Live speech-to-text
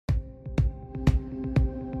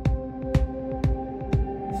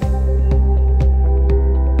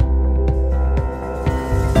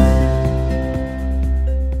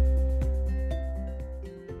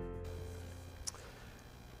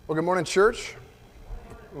Well, good morning, church.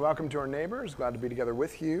 Welcome to our neighbors. Glad to be together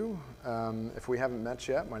with you. If we haven't met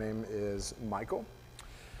yet, my name is Michael.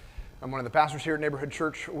 I'm one of the pastors here at Neighborhood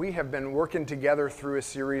Church. We have been working together through a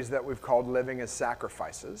series that we've called Living as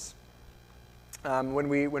Sacrifices. When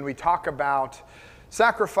we talk about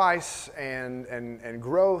sacrifice and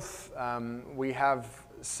growth, we have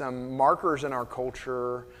some markers in our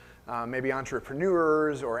culture. Maybe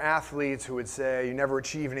entrepreneurs or athletes who would say, you never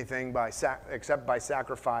achieve anything except by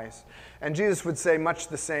sacrifice. And Jesus would say much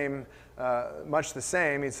the same.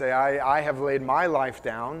 He'd say, I have laid my life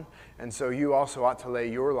down, and so you also ought to lay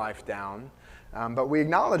your life down. But we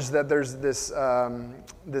acknowledge that there's this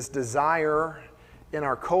desire in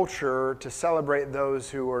our culture to celebrate those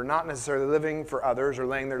who are not necessarily living for others or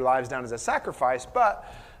laying their lives down as a sacrifice, but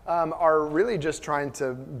are really just trying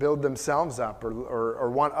to build themselves up or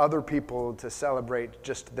want other people to celebrate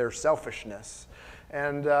just their selfishness.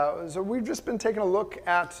 And so we've just been taking a look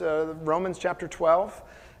at Romans chapter 12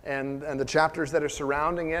 and the chapters that are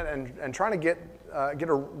surrounding it and trying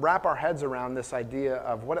to wrap our heads around this idea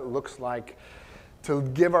of what it looks like to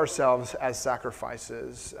give ourselves as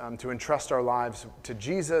sacrifices, to entrust our lives to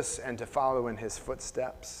Jesus and to follow in his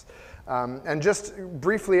footsteps. And just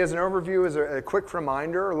briefly as an overview, as a quick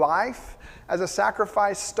reminder, life as a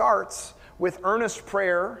sacrifice starts with earnest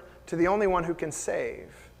prayer to the only one who can save.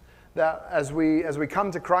 That as we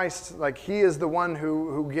come to Christ, like he is the one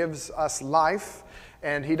who gives us life,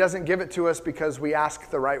 and he doesn't give it to us because we ask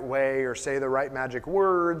the right way or say the right magic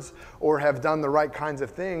words or have done the right kinds of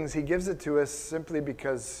things. He gives it to us simply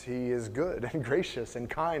because he is good and gracious and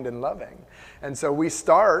kind and loving. And so we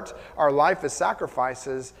start our life as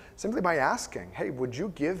sacrifices simply by asking, hey, would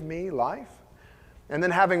you give me life? And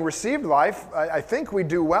then having received life, I think we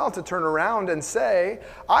do well to turn around and say,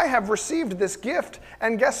 I have received this gift,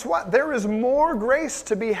 and guess what? There is more grace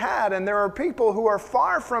to be had, and there are people who are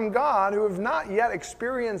far from God who have not yet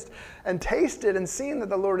experienced and tasted and seen that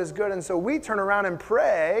the Lord is good. And so we turn around and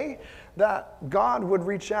pray that God would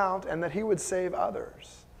reach out and that he would save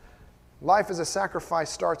others. Life as a sacrifice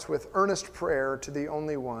starts with earnest prayer to the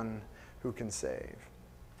only one who can save.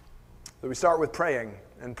 So we start with praying,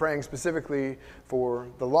 and praying specifically for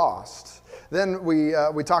the lost. Then we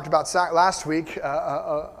talked about last week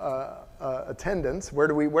attendance. Where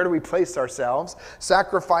do we place ourselves?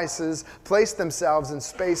 Sacrifices place themselves in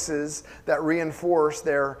spaces that reinforce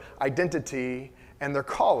their identity and their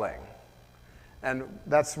calling. And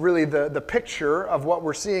that's really the picture of what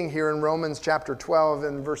we're seeing here in Romans chapter 12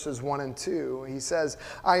 and verses 1 and 2. He says,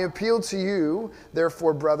 I appeal to you,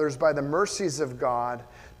 therefore, brothers, by the mercies of God,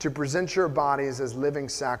 to present your bodies as a living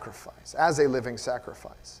sacrifice,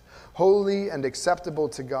 holy and acceptable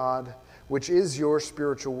to God, which is your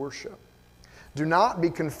spiritual worship. Do not be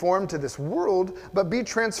conformed to this world, but be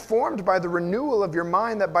transformed by the renewal of your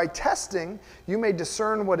mind, that by testing you may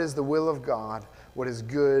discern what is the will of God, what is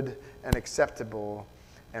good and acceptable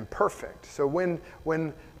and perfect. So when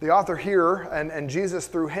the author here, and Jesus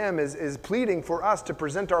through him, is pleading for us to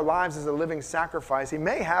present our lives as a living sacrifice, he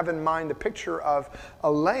may have in mind the picture of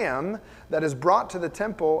a lamb that is brought to the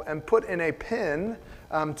temple and put in a pen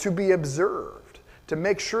to be observed, to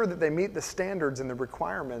make sure that they meet the standards and the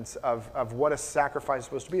requirements of what a sacrifice is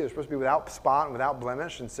supposed to be. They're supposed to be without spot and without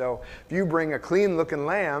blemish. And so if you bring a clean-looking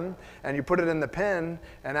lamb and you put it in the pen,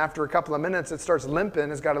 and after a couple of minutes it starts limping,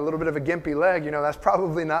 it's got a little bit of a gimpy leg, that's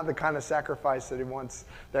probably not the kind of sacrifice that you want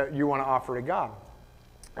to offer to God.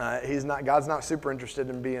 God's not super interested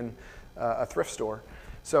in being a thrift store.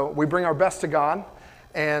 So we bring our best to God.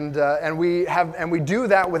 And we do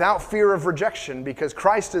that without fear of rejection because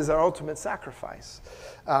Christ is our ultimate sacrifice.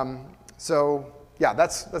 So yeah,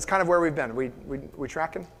 that's kind of where we've been. We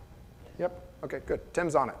tracking? Yep. Okay, good.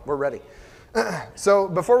 Tim's on it. We're ready. So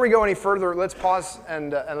before we go any further, let's pause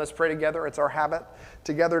and let's pray together. It's our habit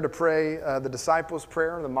together to pray the disciples'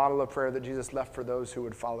 prayer, the model of prayer that Jesus left for those who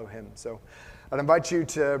would follow him. So I'd invite you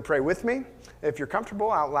to pray with me. If you're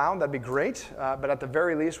comfortable out loud, that'd be great. But at the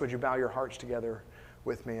very least, would you bow your hearts together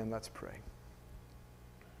with me, and let's pray.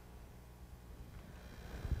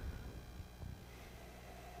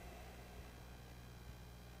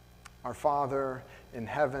 Our Father in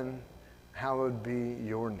heaven, hallowed be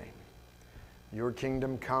your name. Your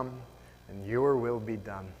kingdom come, and your will be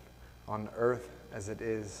done on earth as it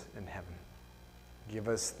is in heaven. Give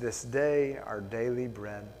us this day our daily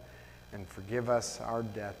bread, and forgive us our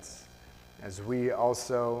debts, as we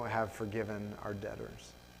also have forgiven our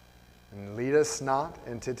debtors. And lead us not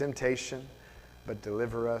into temptation, but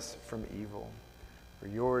deliver us from evil. For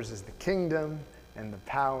yours is the kingdom and the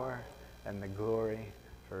power and the glory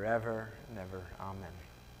forever and ever. Amen.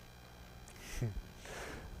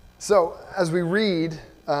 So, as we read,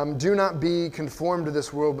 do not be conformed to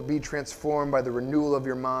this world, but be transformed by the renewal of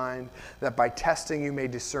your mind, that by testing you may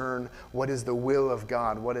discern what is the will of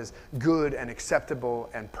God, what is good and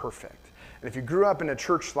acceptable and perfect. And if you grew up in a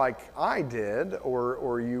church like I did,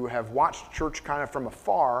 or you have watched church kind of from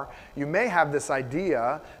afar, you may have this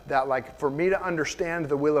idea that, like, for me to understand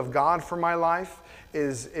the will of God for my life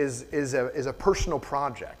is a personal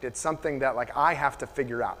project. It's something that, like, I have to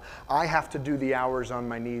figure out. I have to do the hours on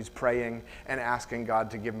my knees praying and asking God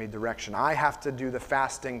to give me direction. I have to do the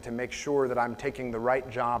fasting to make sure that I'm taking the right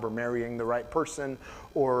job or marrying the right person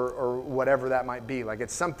or whatever that might be. Like,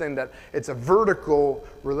 it's something that, it's a vertical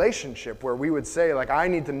relationship where we would say, like, I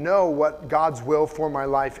need to know what God's will for my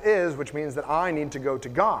life is, which means that I need to go to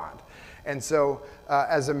God. And so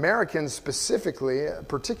as Americans specifically,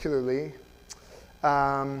 particularly,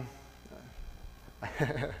 as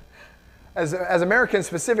Americans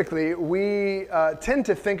specifically, we tend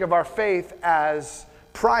to think of our faith as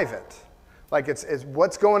private. Like, it's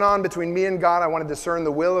what's going on between me and God. I want to discern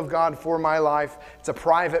the will of God for my life. It's a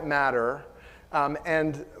private matter.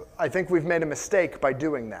 And I think we've made a mistake by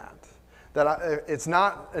doing that. That it's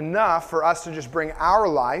not enough for us to just bring our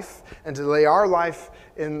life and to lay our life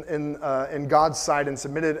in God's sight and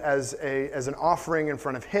submit it as an offering in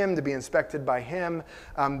front of Him, to be inspected by Him,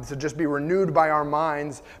 to just be renewed by our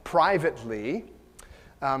minds privately.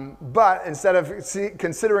 But instead of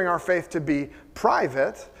considering our faith to be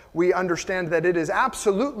private, we understand that it is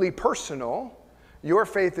absolutely personal. Your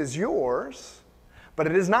faith is yours, but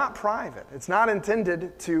it is not private. It's not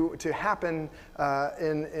intended to happen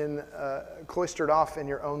cloistered off in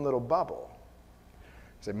your own little bubble.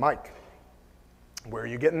 You say, Mike, where are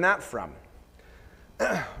you getting that from?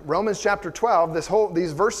 Romans chapter 12,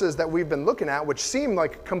 these verses that we've been looking at, which seem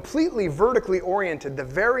like completely vertically oriented, the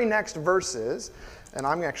very next verses, and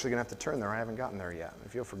I'm actually going to have to turn there. I haven't gotten there yet,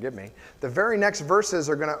 if you'll forgive me. The very next verses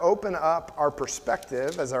are going to open up our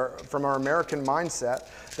perspective from our American mindset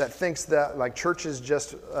that thinks that, like, church is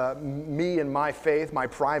just me and my faith, my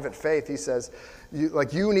private faith. He says,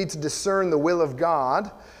 you need to discern the will of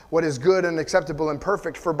God, what is good and acceptable and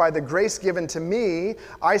perfect. For by the grace given to me,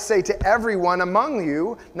 I say to everyone among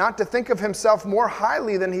you, not to think of himself more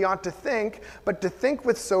highly than he ought to think, but to think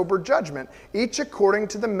with sober judgment, each according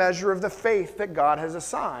to the measure of the faith that God has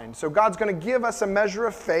assigned. So God's going to give us a measure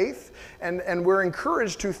of faith, and we're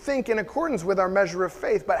encouraged to think in accordance with our measure of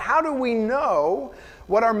faith. But how do we know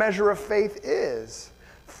what our measure of faith is?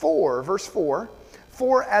 Verse 4,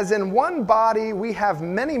 for as in one body we have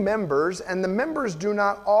many members, and the members do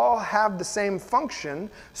not all have the same function,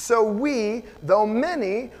 so we, though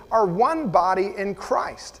many, are one body in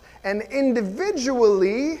Christ, and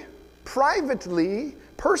individually, privately,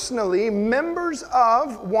 personally, members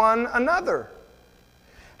of one another.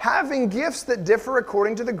 Having gifts that differ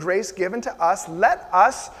according to the grace given to us, let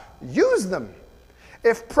us use them.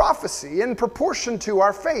 If prophecy, in proportion to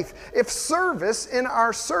our faith. If service, in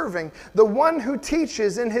our serving. The one who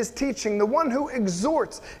teaches, in his teaching. The one who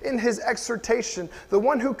exhorts, in his exhortation. The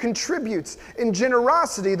one who contributes, in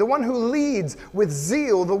generosity. The one who leads, with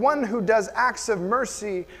zeal. The one who does acts of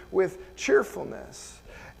mercy, with cheerfulness.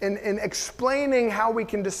 In explaining how we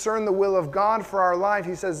can discern the will of God for our life,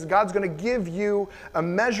 he says God's going to give you a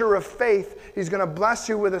measure of faith. He's going to bless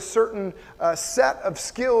you with a certain set of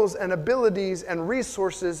skills and abilities and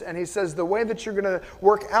resources. And he says the way that you're going to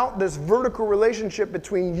work out this vertical relationship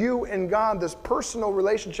between you and God, this personal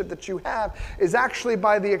relationship that you have, is actually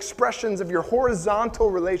by the expressions of your horizontal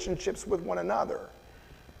relationships with one another.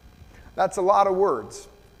 That's a lot of words.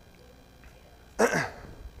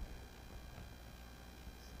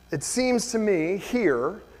 It seems to me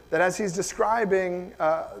here that as he's describing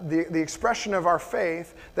the expression of our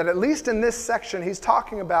faith, that at least in this section he's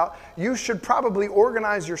talking about you should probably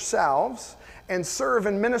organize yourselves and serve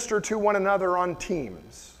and minister to one another on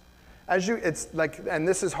teams. It's like, and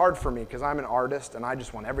this is hard for me because I'm an artist and I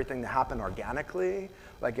just want everything to happen organically.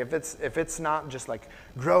 Like if it's not just like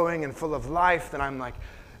growing and full of life, then I'm like,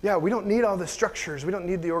 yeah, we don't need all the structures. We don't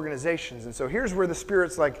need the organizations. And so here's where the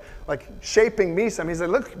Spirit's like shaping me some. He's like,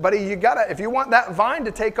 look, buddy, if you want that vine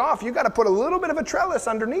to take off, you got to put a little bit of a trellis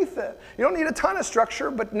underneath it. You don't need a ton of structure,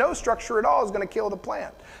 but no structure at all is going to kill the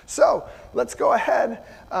plant. So let's go ahead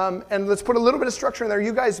and let's put a little bit of structure in there.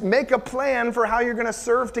 You guys make a plan for how you're going to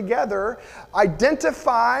serve together.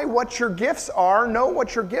 Identify what your gifts are, know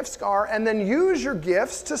what your gifts are, and then use your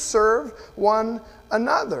gifts to serve one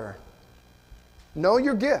another. Know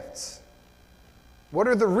your gifts. What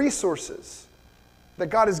are the resources that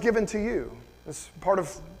God has given to you? This is part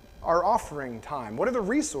of our offering time. What are the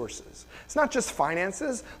resources? It's not just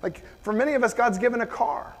finances. Like for many of us, God's given a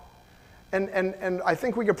car. And I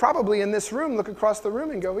think we could probably in this room look across the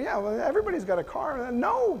room and go, yeah, well, everybody's got a car.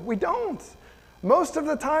 No, we don't. Most of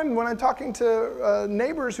the time when I'm talking to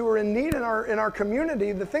neighbors who are in need in our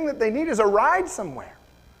community, the thing that they need is a ride somewhere.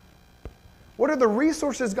 What are the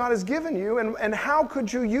resources God has given you, and how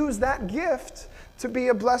could you use that gift to be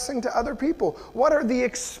a blessing to other people? What are the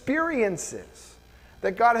experiences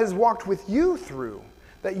that God has walked with you through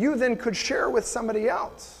that you then could share with somebody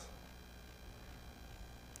else?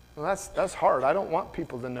 Well, that's hard. I don't want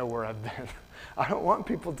people to know where I've been. I don't want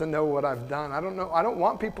people to know what I've done. I don't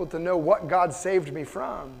want people to know what God saved me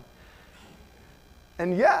from.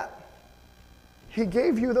 And yet, He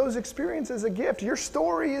gave you those experiences as a gift. Your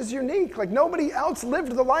story is unique. Like nobody else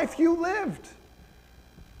lived the life you lived.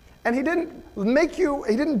 And He didn't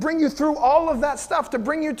bring you through all of that stuff to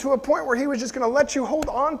bring you to a point where He was just going to let you hold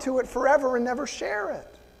on to it forever and never share it.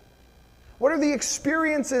 What are the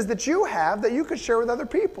experiences that you have that you could share with other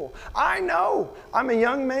people? I know I'm a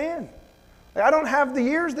young man. I don't have the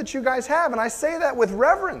years that you guys have, and I say that with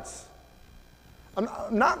reverence. I'm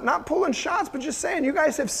not pulling shots, but just saying you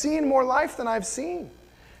guys have seen more life than I've seen.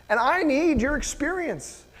 And I need your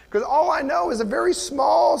experience, because all I know is a very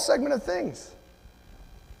small segment of things.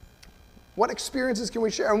 What experiences can we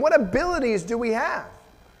share, and what abilities do we have?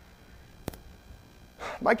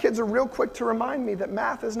 My kids are real quick to remind me that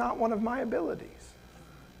math is not one of my abilities.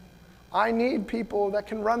 I need people that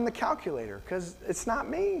can run the calculator, because it's not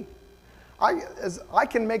me. I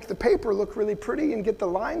can make the paper look really pretty and get the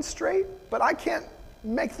lines straight, but I can't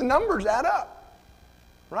make the numbers add up,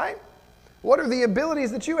 right? What are the abilities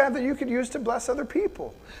that you have that you could use to bless other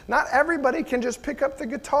people? Not everybody can just pick up the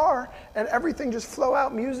guitar and everything just flow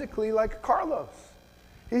out musically like Carlos.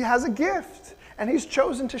 He has a gift, and he's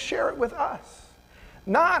chosen to share it with us.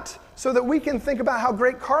 Not so that we can think about how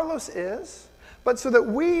great Carlos is, but so that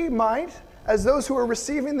we might, as those who are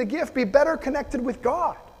receiving the gift, be better connected with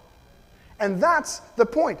God. And that's the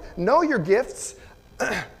point. Know your gifts,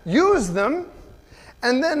 use them,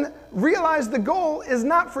 and then realize the goal is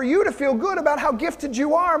not for you to feel good about how gifted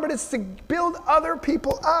you are, but it's to build other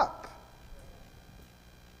people up.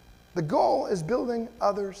 The goal is building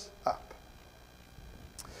others up.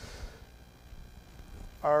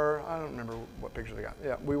 I don't remember what picture they got.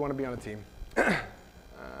 Yeah, we want to be on a team. I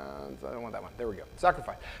don't want that one. There we go.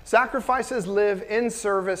 Sacrifice. Sacrifices live in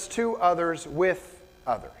service to others with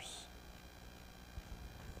others.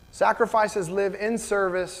 Sacrifices live in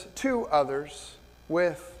service to others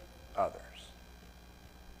with others.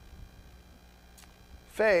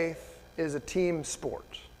 Faith is a team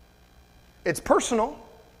sport. It's personal,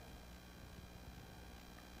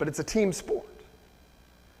 but it's a team sport.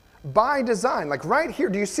 By design, like right here,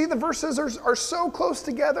 do you see the verses are so close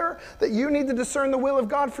together that you need to discern the will of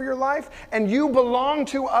God for your life, and you belong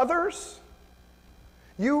to others?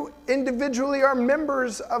 You individually are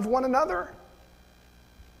members of one another.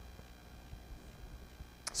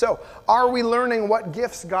 So, are we learning what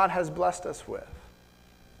gifts God has blessed us with?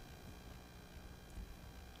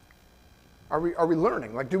 Are we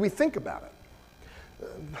learning? Like, do we think about it?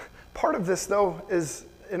 Part of this, though, is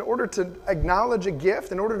in order to acknowledge a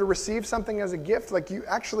gift, in order to receive something as a gift, like you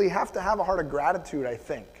actually have to have a heart of gratitude, I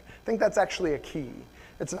think. I think that's actually a key.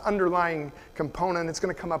 It's an underlying component. It's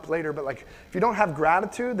going to come up later, but like if you don't have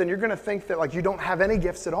gratitude, then you're going to think that like you don't have any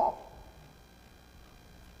gifts at all.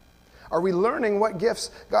 Are we learning what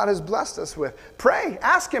gifts God has blessed us with? Pray,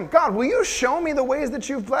 ask Him, God, will you show me the ways that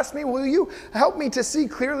you've blessed me? Will you help me to see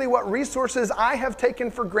clearly what resources I have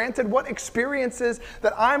taken for granted, what experiences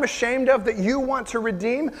that I'm ashamed of that you want to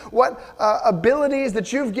redeem, what abilities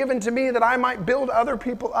that you've given to me that I might build other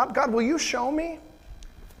people up? God, will you show me?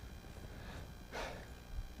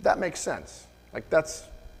 That makes sense. Like that's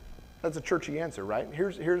a churchy answer, right?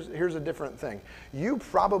 Here's a different thing. You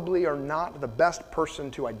probably are not the best person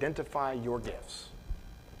to identify your gifts.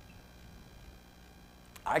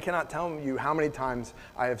 I cannot tell you how many times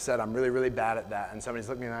I have said I'm really, really bad at that, and somebody's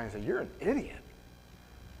looking at me and said, "You're an idiot.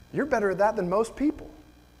 You're better at that than most people."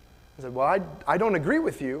 I said, "Well, I don't agree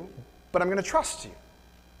with you, but I'm going to trust you."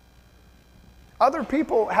 Other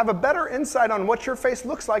people have a better insight on what your face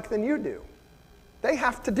looks like than you do. They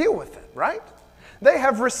have to deal with it, right? They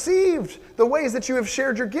have received the ways that you have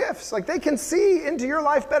shared your gifts. Like they can see into your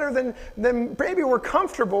life better than maybe we're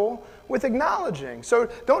comfortable with acknowledging. So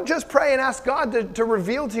don't just pray and ask God to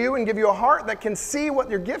reveal to you and give you a heart that can see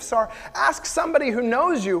what your gifts are. Ask somebody who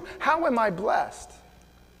knows you, how am I blessed?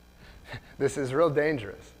 This is real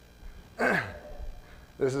dangerous.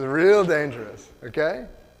 This is real dangerous, okay?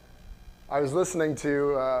 I was listening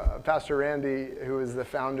to Pastor Randy, who is the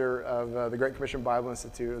founder of the Great Commission Bible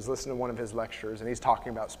Institute. I was listening to one of his lectures, and he's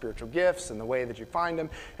talking about spiritual gifts and the way that you find them.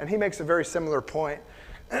 And he makes a very similar point.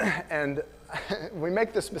 And we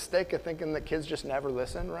make this mistake of thinking that kids just never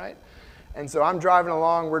listen, right? And so I'm driving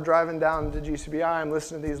along. We're driving down to GCBI. I'm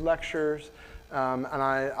listening to these lectures. And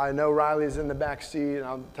I know Riley's in the back seat, and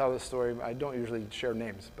I'll tell this story. I don't usually share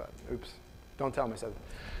names, but oops, don't tell myself.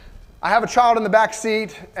 I have a child in the back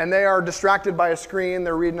seat, and they are distracted by a screen.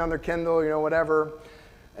 They're reading on their Kindle, whatever.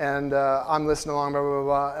 And I'm listening along, blah, blah,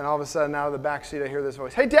 blah. And all of a sudden, out of the back seat, I hear this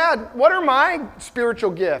voice. Hey, Dad, what are my spiritual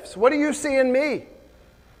gifts? What do you see in me?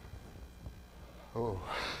 Oh.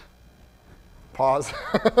 Pause.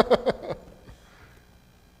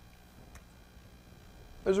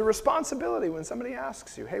 There's a responsibility when somebody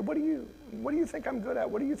asks you, hey, what do you think I'm good at?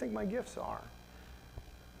 What do you think my gifts are?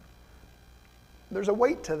 There's a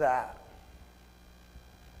weight to that.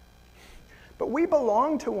 But we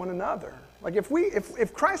belong to one another. Like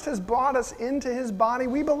if Christ has brought us into his body,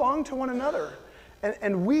 we belong to one another.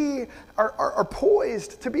 And we are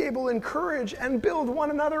poised to be able to encourage and build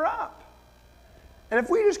one another up. And if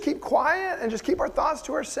we just keep quiet and just keep our thoughts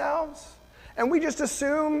to ourselves, and we just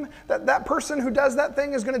assume that that person who does that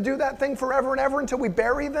thing is going to do that thing forever and ever until we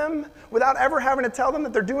bury them without ever having to tell them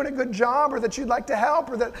that they're doing a good job or that you'd like to help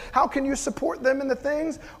or that how can you support them in the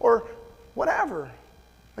things or whatever.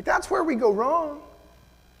 Like that's where we go wrong.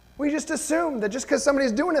 We just assume that just because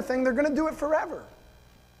somebody's doing a thing, they're going to do it forever.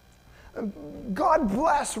 God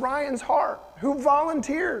bless Ryan's heart, who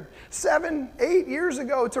volunteered 7, 8 years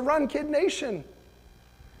ago to run Kid Nation.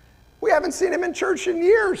 We haven't seen him in church in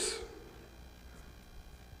years.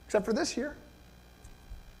 Except for this year.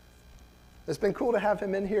 It's been cool to have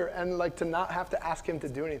him in here and like to not have to ask him to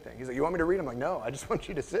do anything. He's like, you want me to read? I'm like, no, I just want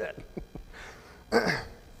you to sit.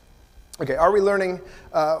 Okay, are we learning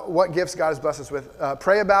what gifts God has blessed us with?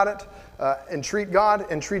 Pray about it, entreat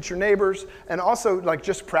God, entreat your neighbors, and also like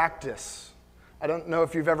just practice. I don't know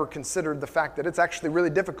if you've ever considered the fact that it's actually really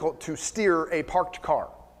difficult to steer a parked car.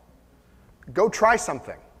 Go try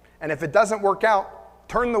something. And if it doesn't work out,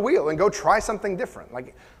 turn the wheel and go try something different.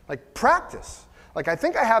 Like practice. Like I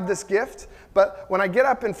think I have this gift, but when I get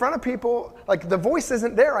up in front of people, like the voice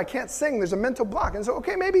isn't there. I can't sing. There's a mental block. And so,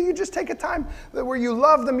 okay, maybe you just take a time where you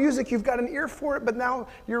love the music. You've got an ear for it, but now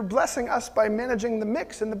you're blessing us by managing the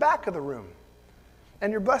mix in the back of the room.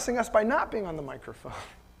 And you're blessing us by not being on the microphone.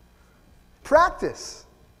 Practice.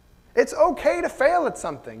 It's okay to fail at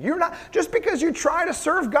something. You're not just because you try to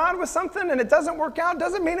serve God with something and it doesn't work out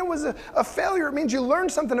doesn't mean it was a failure. It means you learned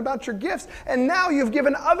something about your gifts and now you've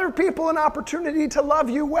given other people an opportunity to love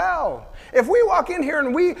you well. If we walk in here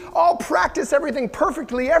and we all practice everything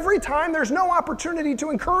perfectly every time, there's no opportunity to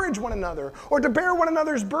encourage one another or to bear one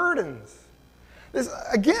another's burdens. This,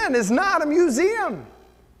 again, is not a museum.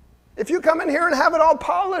 If you come in here and have it all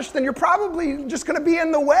polished, then you're probably just going to be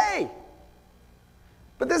in the way.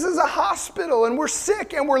 But this is a hospital, and we're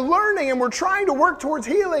sick, and we're learning, and we're trying to work towards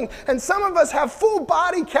healing, and some of us have full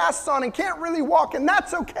body casts on and can't really walk, and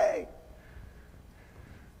that's okay.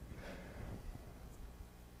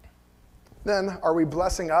 Then, are we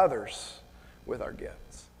blessing others with our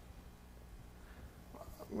gifts?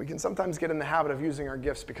 We can sometimes get in the habit of using our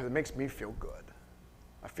gifts because it makes me feel good.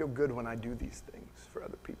 I feel good when I do these things for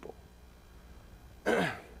other people.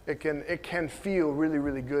 It can feel really,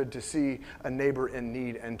 really good to see a neighbor in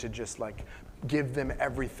need and to just like give them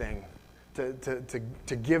everything,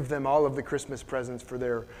 to give them all of the Christmas presents for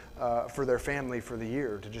their family for the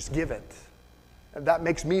year, to just give it. And that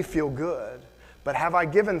makes me feel good. But have I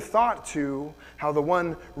given thought to how the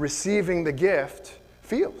one receiving the gift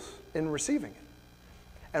feels in receiving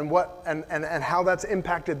it? And how that's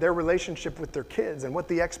impacted their relationship with their kids and what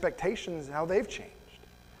the expectations, how they've changed.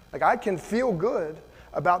 Like I can feel good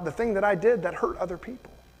about the thing that I did that hurt other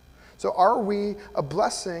people. So are we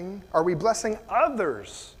blessing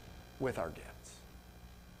others with our gifts?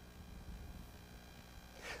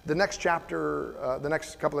 The next chapter, the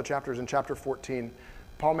next couple of chapters in chapter 14,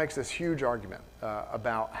 Paul makes this huge argument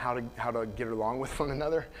about how to get along with one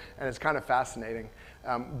another, and it's kind of fascinating.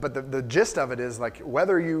 But the gist of it is like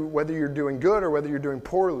whether you're doing good or whether you're doing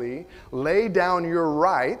poorly, lay down your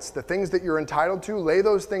rights, the things that you're entitled to, lay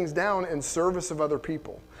those things down in service of other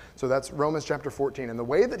people. So that's Romans chapter 14. And the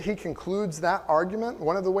way that he concludes that argument,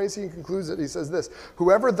 one of the ways he concludes it, he says this: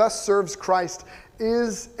 whoever thus serves Christ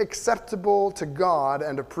is acceptable to God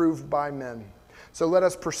and approved by men. So let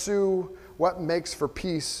us pursue what makes for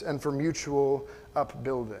peace and for mutual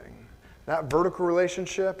upbuilding. That vertical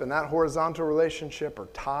relationship and that horizontal relationship are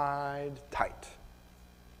tied tight.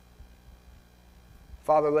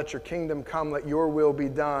 Father, let your kingdom come, let your will be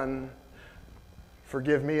done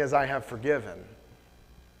Forgive me as I have forgiven.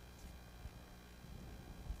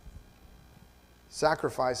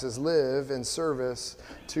 Sacrifices live in service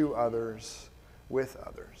to others, with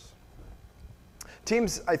others.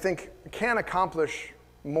 Teams, I think, can accomplish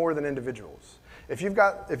more than individuals. If you've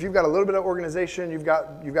got a little bit of organization, you've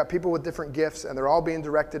got people with different gifts, and they're all being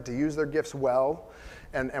directed to use their gifts well,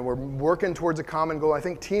 and we're working towards a common goal, I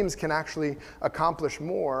think teams can actually accomplish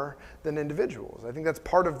more than individuals. I think that's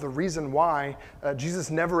part of the reason why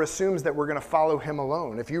Jesus never assumes that we're going to follow him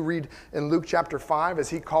alone. If you read in Luke chapter 5, as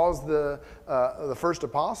he calls the first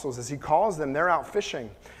apostles, as he calls them, they're out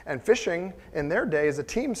fishing. And fishing in their day is a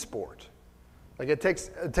team sport. Like it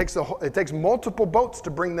takes multiple boats to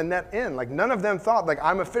bring the net in. Like none of them thought, like,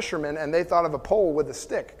 I'm a fisherman, and they thought of a pole with a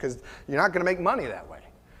stick, because you're not going to make money that way.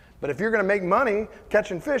 But if you're going to make money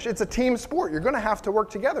catching fish, it's a team sport. You're going to have to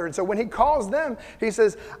work together. And so when he calls them, he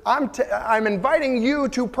says, I'm inviting you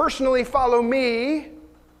to personally follow me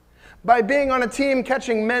by being on a team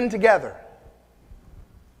catching men together.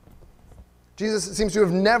 Jesus seems to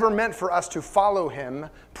have never meant for us to follow him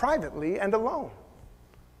privately and alone.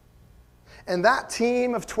 And that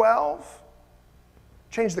team of 12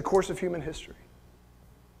 changed the course of human history.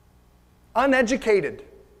 Uneducated.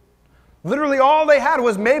 Literally all they had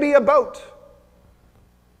was maybe a boat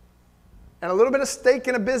and a little bit of stake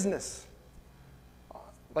in a business.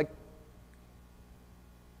 But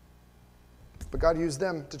God used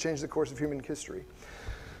them to change the course of human history.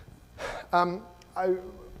 I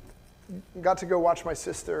got to go watch my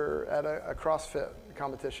sister at a CrossFit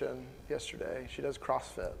competition yesterday. She does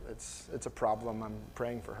CrossFit. It's a problem. I'm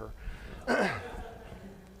praying for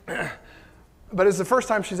her. But it's the first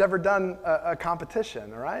time she's ever done a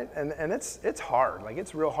competition, all right? And it's hard. Like,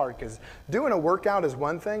 it's real hard, because doing a workout is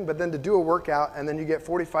one thing, but then to do a workout and then you get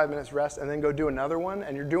 45 minutes rest and then go do another one,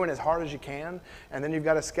 and you're doing as hard as you can, and then you've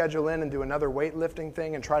got to schedule in and do another weightlifting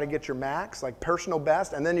thing and try to get your max, like personal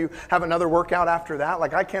best, and then you have another workout after that.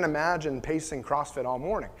 Like, I can't imagine pacing CrossFit all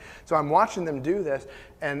morning. So I'm watching them do this,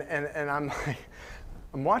 and I'm like,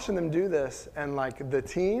 I'm watching them do this, and like the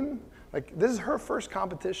team, like, this is her first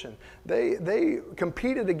competition. They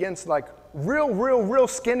competed against like real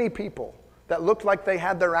skinny people that looked like they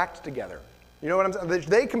had their act together. You know what I'm saying?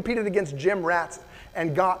 They competed against gym rats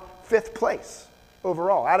and got 5th place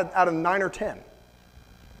overall out of 9 or 10.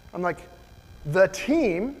 I'm like, the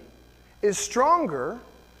team is stronger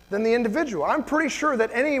than the individual. I'm pretty sure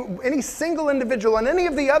that any single individual on any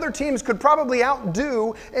of the other teams could probably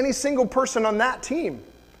outdo any single person on that team,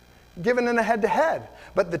 given in a head-to-head.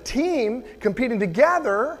 But the team competing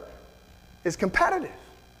together is competitive.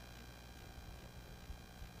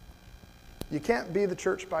 You can't be the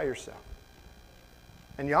church by yourself.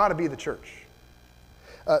 And you ought to be the church.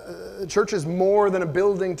 Church is more than a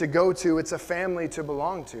building to go to. It's a family to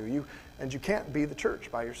belong to. You can't be the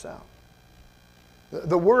church by yourself.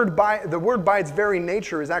 The word by its very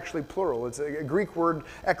nature is actually plural. It's a Greek word,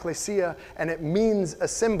 ekklesia, and it means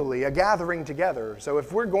assembly, a gathering together. So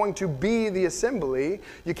if we're going to be the assembly,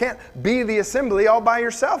 you can't be the assembly all by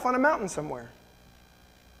yourself on a mountain somewhere.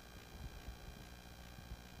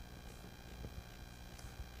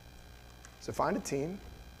 So find a team.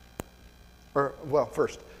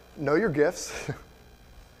 First, know your gifts.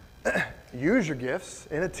 Use your gifts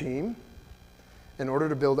in a team in order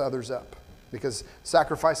to build others up. Because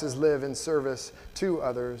sacrifices live in service to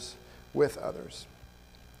others, with others.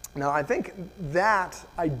 Now, I think that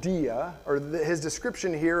idea, or his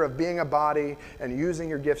description here of being a body and using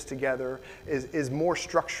your gifts together, is more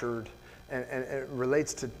structured and it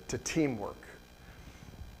relates to teamwork.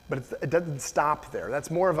 But it doesn't stop there.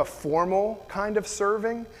 That's more of a formal kind of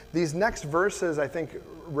serving. These next verses, I think,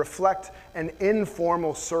 reflect an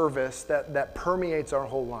informal service that permeates our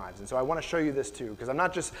whole lives. And so I want to show you this too, because I'm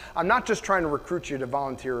not just trying to recruit you to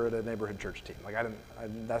volunteer at a neighborhood church team. Like,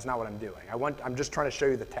 that's not what I'm doing. I'm just trying to show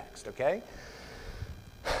you the text, okay?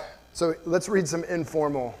 So let's read some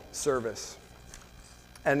informal service.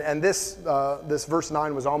 And this verse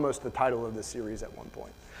 9 was almost the title of this series at one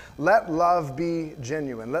point. Let love be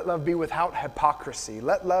genuine. Let love be without hypocrisy.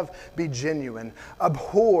 Let love be genuine.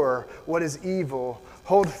 Abhor what is evil.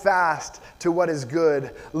 Hold fast to what is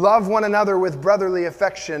good. Love one another with brotherly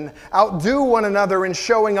affection. Outdo one another in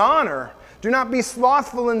showing honor. Do not be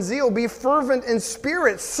slothful in zeal. Be fervent in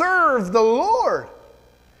spirit. Serve the Lord.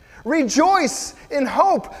 Rejoice in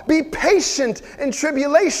hope. Be patient in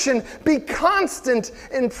tribulation. Be constant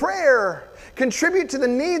in prayer. Contribute to the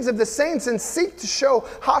needs of the saints and seek to show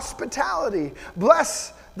hospitality.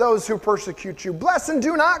 Bless those who persecute you. Bless and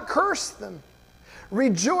do not curse them.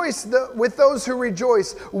 Rejoice with those who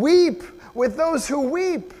rejoice. Weep with those who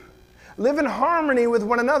weep. Live in harmony with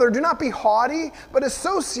one another. Do not be haughty, but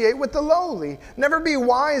associate with the lowly. Never be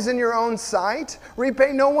wise in your own sight.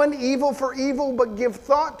 Repay no one evil for evil, but give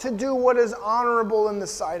thought to do what is honorable in the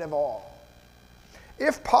sight of all.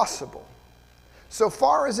 If possible, so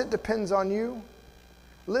far as it depends on you,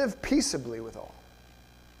 live peaceably with all.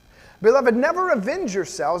 Beloved, never avenge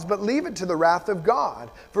yourselves, but leave it to the wrath of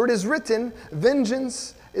God. For it is written,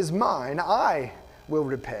 vengeance is mine, I will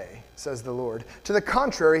repay, says the Lord. To the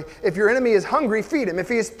contrary, if your enemy is hungry, feed him. If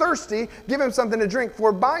he is thirsty, give him something to drink.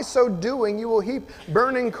 For by so doing, you will heap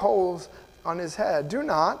burning coals on his head. Do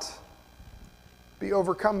not be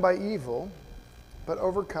overcome by evil, but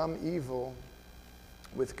overcome evil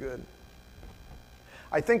with good.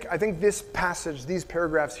 I think this passage, these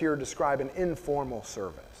paragraphs here describe an informal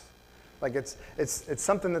service. Like it's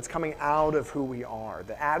something that's coming out of who we are.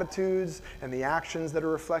 The attitudes and the actions that are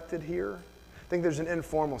reflected here. I think there's an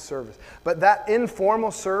informal service. But that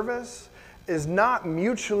informal service is not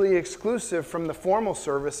mutually exclusive from the formal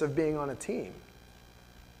service of being on a team.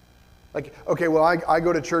 Like, okay, well, I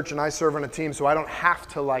go to church and I serve on a team, so I don't have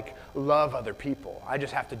to love other people. I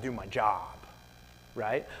just have to do my job,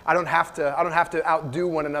 right? I don't have to outdo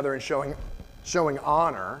one another in showing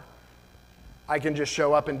honor. I can just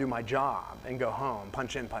show up and do my job and go home,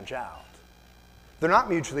 punch in, punch out. They're not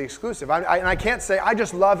mutually exclusive. And I can't say, I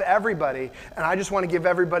just love everybody, and I just want to give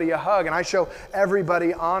everybody a hug, and I show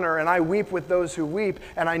everybody honor, and I weep with those who weep,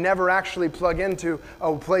 and I never actually plug into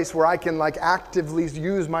a place where I can actively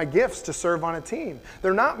use my gifts to serve on a team.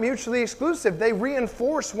 They're not mutually exclusive. They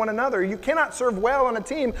reinforce one another. You cannot serve well on a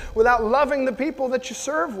team without loving the people that you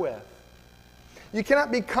serve with. You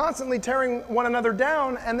cannot be constantly tearing one another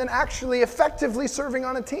down and then actually effectively serving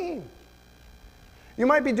on a team. You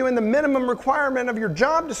might be doing the minimum requirement of your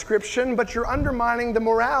job description, but you're undermining the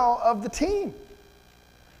morale of the team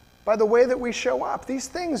by the way that we show up. These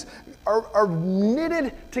things are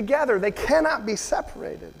knitted together. They cannot be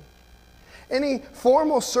separated. Any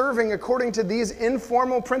formal serving according to these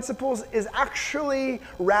informal principles is actually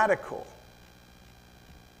radical.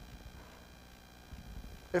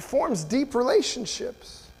 It forms deep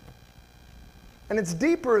relationships. And it's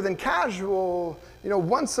deeper than casual,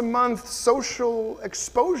 once a month social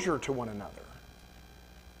exposure to one another.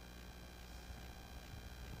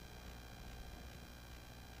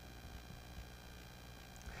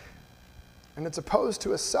 And it's opposed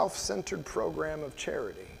to a self-centered program of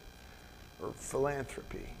charity or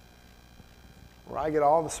philanthropy, where I get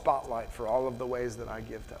all the spotlight for all of the ways that I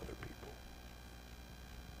give to other people.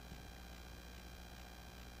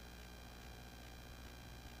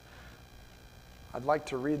 I'd like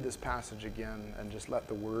to read this passage again and just let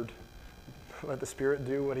the Spirit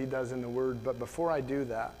do what he does in the Word. But before I do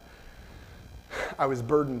that, I was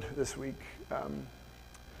burdened this week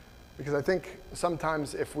because I think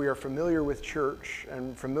sometimes if we are familiar with church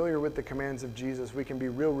and familiar with the commands of Jesus, we can be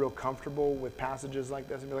real comfortable with passages like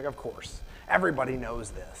this and be like, of course, everybody knows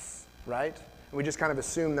this, right? And we just kind of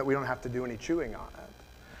assume that we don't have to do any chewing on it.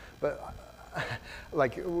 But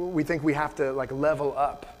we think we have to level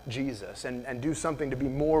up Jesus and do something to be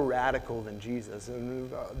more radical than Jesus.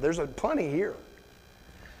 And there's plenty here.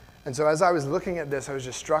 And so as I was looking at this, I was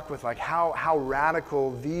just struck with how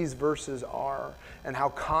radical these verses are and how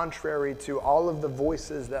contrary to all of the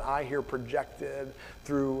voices that I hear projected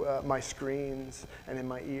through my screens and in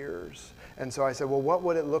my ears. And so I said, well, what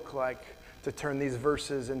would it look like to turn these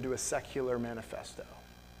verses into a secular manifesto?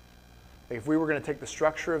 If we were going to take the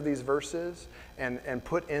structure of these verses and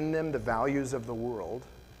put in them the values of the world,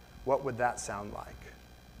 what would that sound like?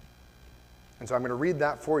 And so I'm going to read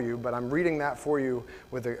that for you, but I'm reading that for you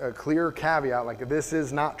with a clear caveat, this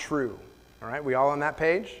is not true. All right, we all on that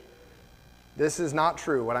page? This is not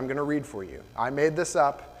true, what I'm going to read for you. I made this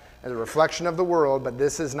up as a reflection of the world, but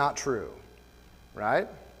this is not true. Right?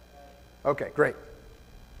 Okay, great.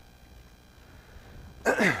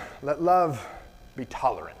 Let love be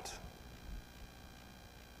tolerant.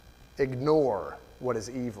 Ignore what is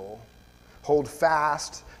evil. Hold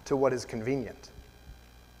fast to what is convenient.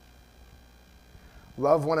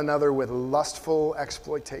 Love one another with lustful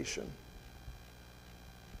exploitation.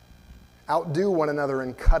 Outdo one another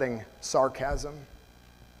in cutting sarcasm.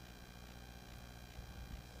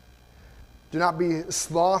 Do not be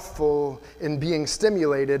slothful in being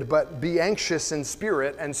stimulated, but be anxious in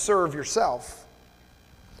spirit and serve yourself.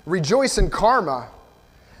 Rejoice in karma.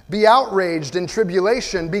 Be outraged in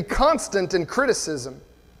tribulation. Be constant in criticism.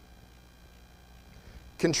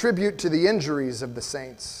 Contribute to the injuries of the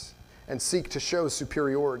saints and seek to show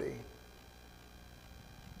superiority.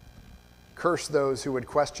 Curse those who would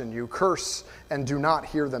question you. Curse and do not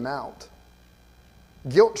hear them out.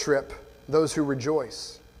 Guilt trip those who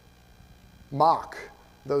rejoice. Mock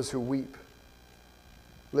those who weep.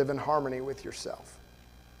 Live in harmony with yourself.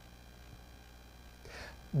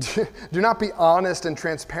 Do not be honest and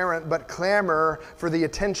transparent, but clamor for the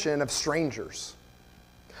attention of strangers.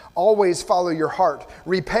 Always follow your heart.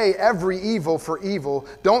 Repay every evil for evil.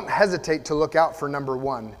 Don't hesitate to look out for number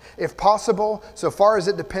one. If possible, so far as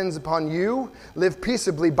it depends upon you, live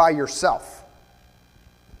peaceably by yourself.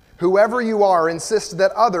 Whoever you are, insist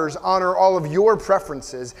that others honor all of your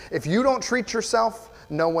preferences. If you don't treat yourself,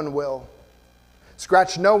 no one will.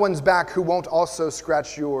 Scratch no one's back who won't also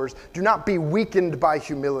scratch yours. Do not be weakened by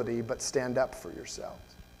humility, but stand up for yourselves.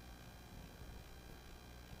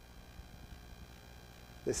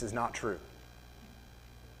 This is not true.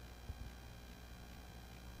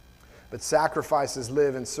 But sacrifices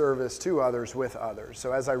live in service to others with others.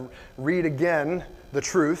 So as I read again the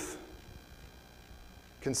truth,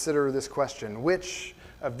 consider this question. Which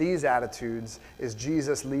of these attitudes is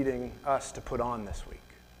Jesus leading us to put on this week?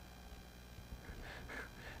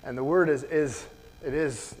 And the word is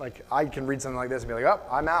like, I can read something like this and be like, oh,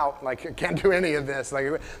 I'm out. Like, I can't do any of this.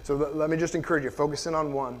 So let me just encourage you, focus in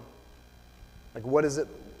on one. Like, what is it?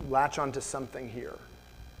 Latch onto something here.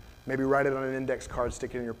 Maybe write it on an index card,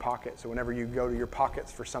 stick it in your pocket. So whenever you go to your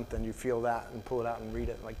pockets for something, you feel that and pull it out and read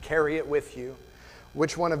it. Like, carry it with you.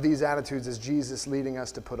 Which one of these attitudes is Jesus leading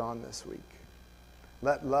us to put on this week?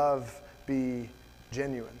 Let love be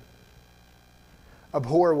genuine.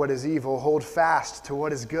 Abhor what is evil. Hold fast to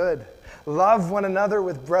what is good. Love one another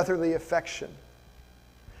with brotherly affection.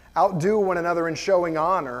 Outdo one another in showing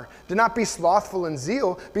honor. Do not be slothful in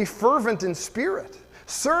zeal. Be fervent in spirit.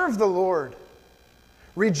 Serve the Lord.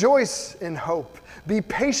 Rejoice in hope. Be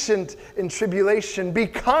patient in tribulation. Be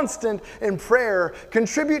constant in prayer.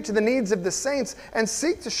 Contribute to the needs of the saints and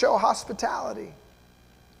seek to show hospitality.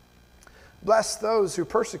 Bless those who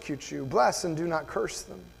persecute you. Bless and do not curse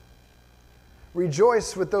them.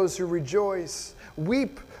 Rejoice with those who rejoice.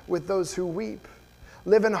 Weep with those who weep.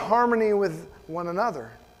 Live in harmony with one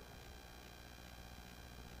another.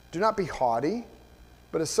 Do not be haughty,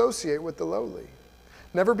 but associate with the lowly.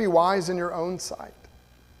 Never be wise in your own sight.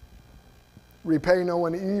 Repay no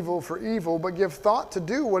one evil for evil, but give thought to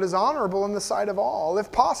do what is honorable in the sight of all.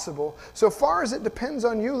 If possible, so far as it depends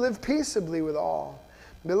on you, live peaceably with all.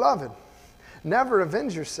 Beloved, never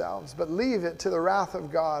avenge yourselves, but leave it to the wrath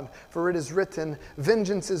of God. For it is written,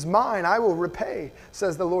 vengeance is mine, I will repay,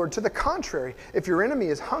 says the Lord. To the contrary, if your enemy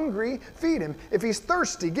is hungry, feed him. If he's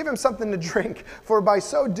thirsty, give him something to drink. For by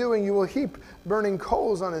so doing, you will heap burning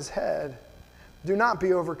coals on his head. Do not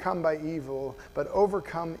be overcome by evil, but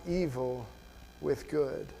overcome evil with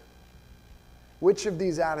good. Which of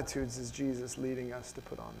these attitudes is Jesus leading us to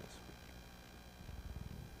put on this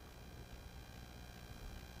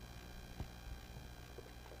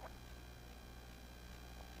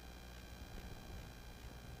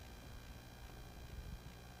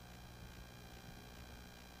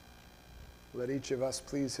week? Let each of us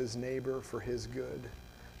please his neighbor for his good,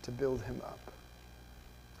 to build him up.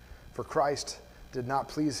 For Christ did not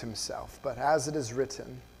please himself, but as it is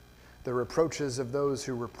written, the reproaches of those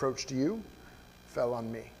who reproached you fell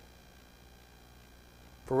on me.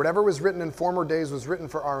 For whatever was written in former days was written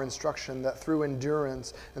for our instruction, that through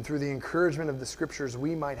endurance and through the encouragement of the Scriptures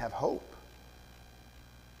we might have hope.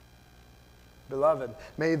 Beloved,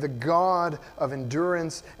 may the God of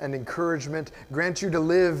endurance and encouragement grant you to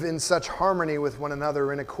live in such harmony with one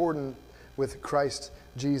another in accordance with Christ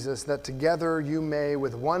Jesus, that together you may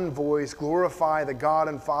with one voice glorify the God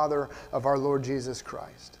and Father of our Lord Jesus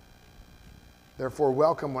Christ. Therefore,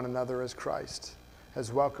 welcome one another as Christ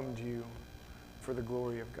has welcomed you for the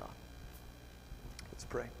glory of God. Let's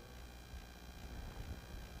pray.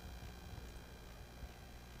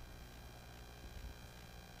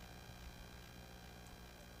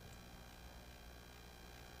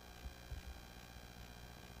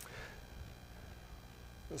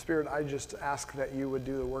 Spirit, I just ask that you would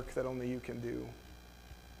do the work that only you can do.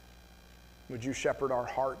 Would you shepherd our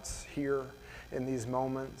hearts here in these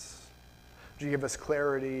moments? Would you give us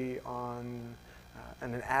clarity on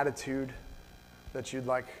and an attitude that you'd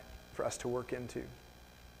like for us to work into?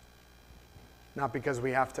 Not because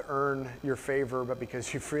we have to earn your favor, but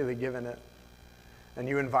because you've freely given it, and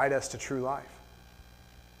you invite us to true life.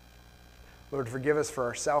 Lord, forgive us for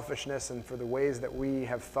our selfishness and for the ways that we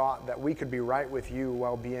have thought that we could be right with you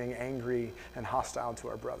while being angry and hostile to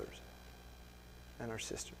our brothers and our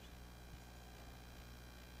sisters.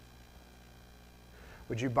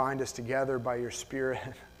 Would you bind us together by your Spirit?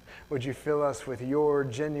 Would you fill us with your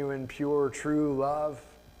genuine, pure, true love,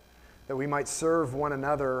 that we might serve one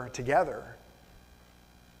another together?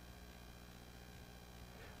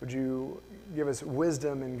 Would you give us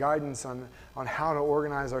wisdom and guidance on how to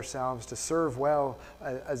organize ourselves to serve well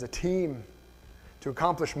as a team, to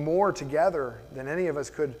accomplish more together than any of us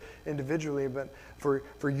could individually, but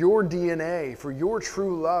for your DNA, for your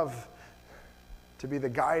true love to be the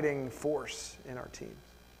guiding force in our teams.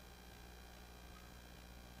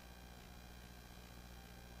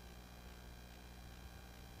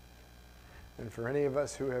 And for any of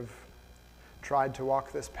us who have tried to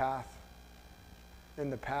walk this path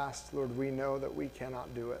in the past, Lord, we know that we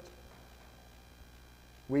cannot do it.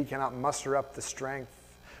 We cannot muster up the strength.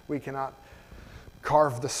 We cannot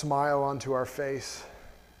carve the smile onto our face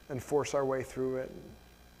and force our way through it.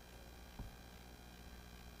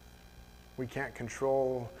 We can't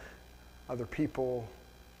control other people.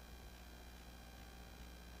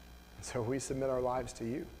 So we submit our lives to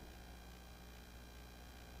you.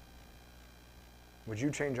 Would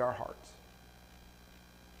you change our hearts?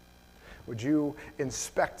 Would you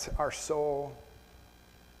inspect our soul?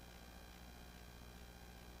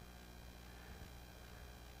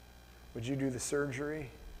 Would you do the surgery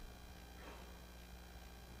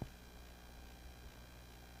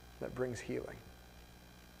that brings healing?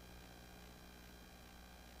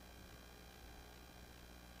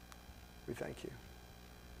 We thank you.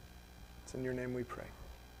 It's in your name we pray.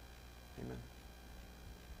 Amen.